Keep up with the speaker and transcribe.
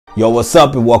Yo, what's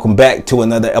up, and welcome back to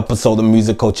another episode of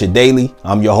Music Culture Daily.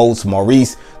 I'm your host,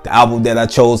 Maurice. The album that I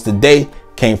chose today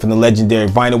came from the legendary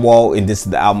Vinyl Wall, and this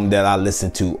is the album that I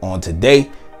listened to on today.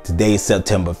 Today is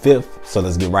September 5th, so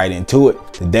let's get right into it.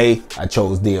 Today, I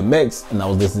chose DMX, and I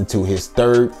was listening to his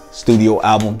third studio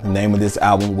album, the name of this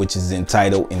album, which is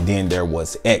entitled And Then There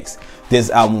Was X. This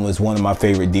album was one of my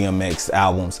favorite DMX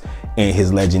albums in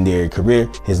his legendary career,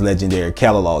 his legendary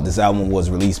catalog. This album was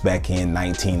released back in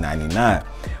 1999.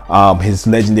 His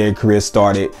legendary career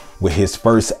started with his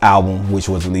first album, which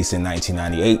was released in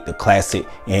 1998, the classic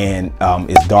And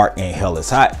It's Dark and Hell Is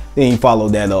Hot. Then he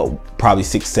followed that up probably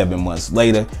 6-7 months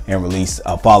later and released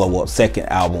a follow-up second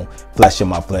album, Flesh of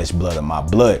My Flesh, Blood of My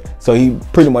Blood. So he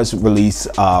pretty much released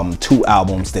two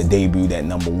albums that debuted at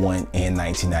 #1 in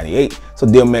 1998. So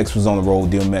DMX was on the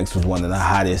road. DMX was one of the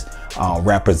hottest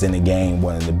rappers in the game,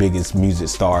 one of the biggest music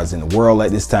stars in the world at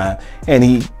this time. And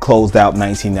he closed out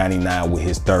 1999 with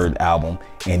his third album,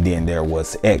 And Then There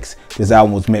Was X. This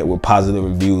album was met with positive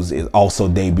reviews. It also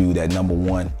debuted at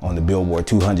 #1 on the Billboard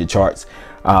 200 charts.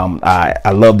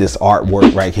 I love this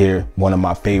artwork right here, one of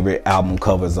my favorite album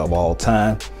covers of all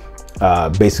time.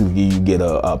 Basically, you get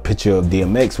a picture of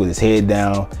DMX with his head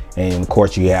down, and of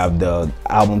course you have the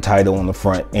album title on the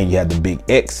front, and you have the big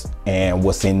X, and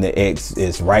what's in the X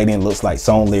is writing, looks like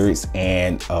song lyrics,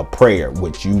 and a prayer,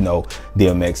 which you know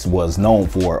DMX was known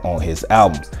for on his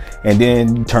albums. And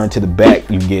then you turn to the back,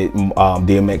 you get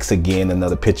DMX again,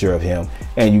 another picture of him,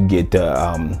 and you get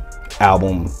the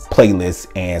album playlist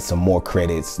and some more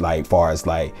credits, like far as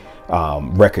like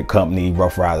record company,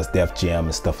 Rough Riders, Def Jam,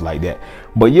 and stuff like that.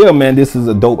 But yeah, man, this is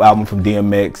a dope album from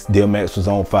DMX. DMX was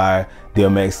on fire.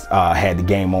 DMX had the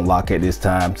game on lock at this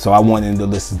time, so I wanted to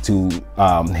listen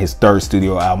to his third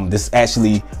studio album. This is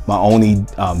actually my only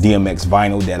DMX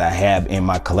vinyl that I have in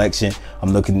my collection.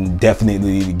 I'm looking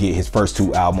definitely to get his first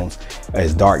two albums,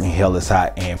 As Dark and Hell Is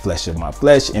Hot and Flesh of My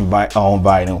Flesh, on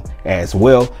vinyl as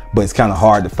well. But it's kind of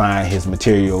hard to find his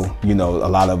material. You know, a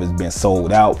lot of it's been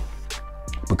sold out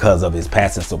because of his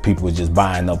passing, so people were just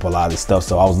buying up a lot of this stuff.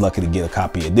 So I was lucky to get a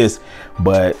copy of this.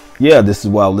 But yeah, this is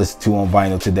what I listened to on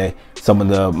vinyl today. Some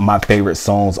of my favorite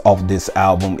songs off this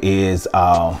album is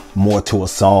More to a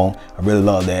Song. I really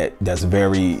love that.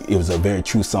 It was a very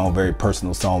true song, very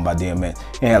personal song by DMX.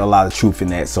 It had a lot of truth in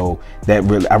that, so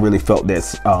I really felt that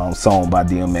song by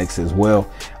DMX as well.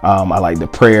 I like the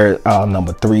prayer,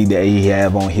 number 3 that he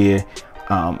have on here.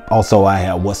 Also I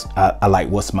have I like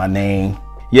What's My Name.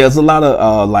 Yeah, there's a lot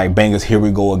of like bangers. Here We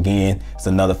Go Again. It's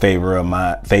another favorite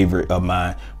of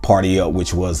mine. Party Up,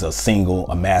 which was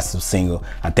a massive single,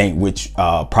 I think, which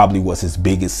probably was his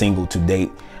biggest single to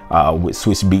date, with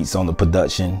Switch Beats on the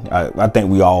production. I think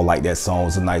we all like that song.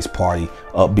 It's a nice party,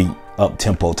 upbeat, up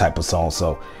tempo type of song.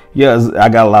 So yeah, I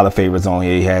got a lot of favorites on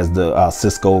here. He has the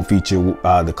Cisco feature,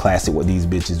 the classic What These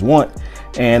Bitches Want,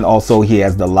 and also he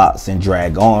has the Lots and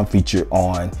Drag On feature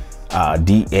on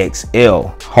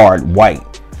DXL, Hard White.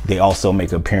 They also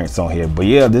make an appearance on here. But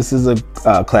yeah, this is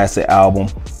a classic album.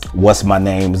 What's My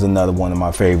Name is another one of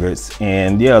my favorites.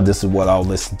 And yeah, this is what I'll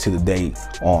listen to today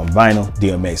on vinyl.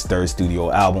 DMX third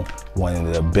studio album, one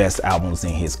of the best albums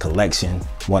in his collection,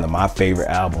 one of my favorite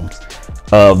albums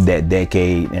of that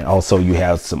decade. And also you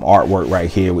have some artwork right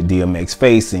here with DMX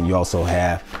face, and you also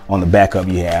have on the backup,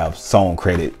 you have song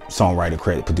credit, songwriter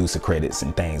credit, producer credits,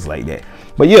 and things like that.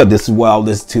 But yeah, this is what I'll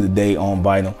listen to today on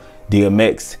vinyl.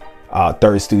 DMX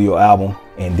third studio album,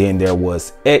 And Then There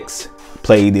Was X.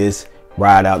 Play this,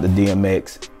 ride out the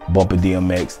DMX, bumper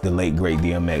DMX, the late great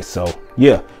DMX. So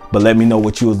yeah, but let me know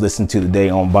what you was listening to today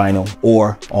on vinyl,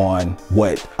 or on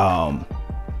what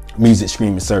music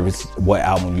streaming service, what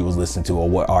album you was listening to, or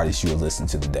what artist you was listening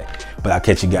to today. But I'll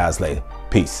catch you guys later.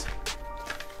 Peace.